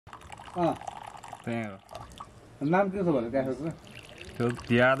त्यही हो नाम के छ भने क्याफेको त्यो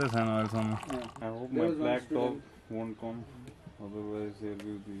यादै छैन अहिलेसम्म I hope my black dog won't come. Otherwise, there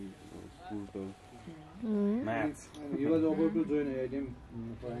will be scooter. Maths. He was about to join AIM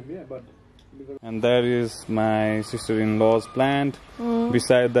for MBA, but And there is my sister-in-law's plant.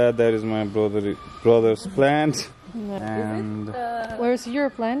 Beside that, there is my brother's plant. And Where's your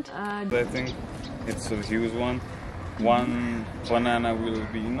plant? I think it's a huge one. One banana will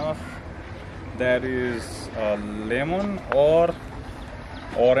be enough. There is a lemon or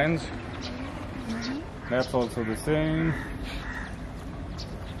orange. That's also the same.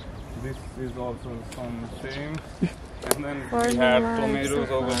 This is also some same. And then we had tomatoes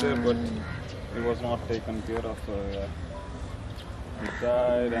over there, but it was not taken care of, so yeah, it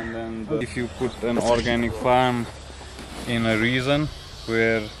died. And then if you put an organic farm in a region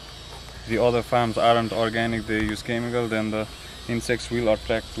where the other farms aren't organic, they use chemical, then the insects will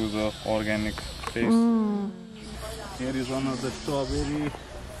attract to the organic place. Here is one of the strawberry,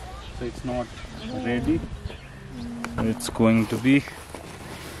 so it's not ready. It's going to be.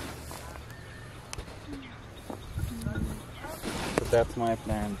 So that's my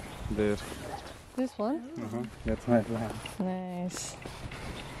plant there. This one? That's my plant. Nice.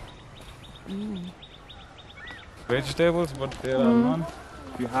 Vegetables, but there are none.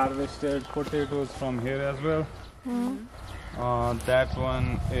 We harvested potatoes from here as well. That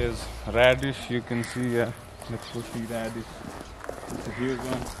one is radish. You can see, let's go see radish. It's a huge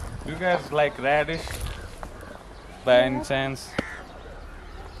one. Do you guys like radish by any chance?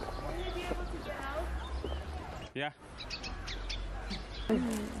 Yeah.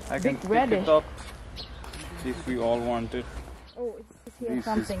 I can pick it up if we all want it. Oh, it's here This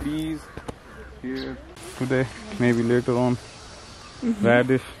something. is peas here today, maybe later on.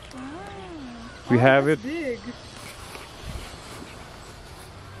 Radish. We have it. Big.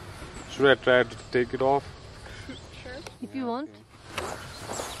 Should I try to take it off? If you want.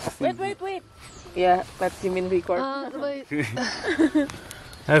 Wait. Yeah, let Jimin record. Wait.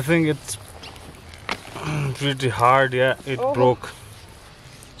 I think it's pretty hard. Yeah, it broke.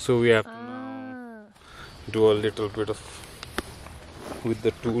 So we have to now do a little bit of with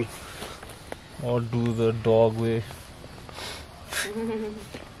the tool or do the dog way.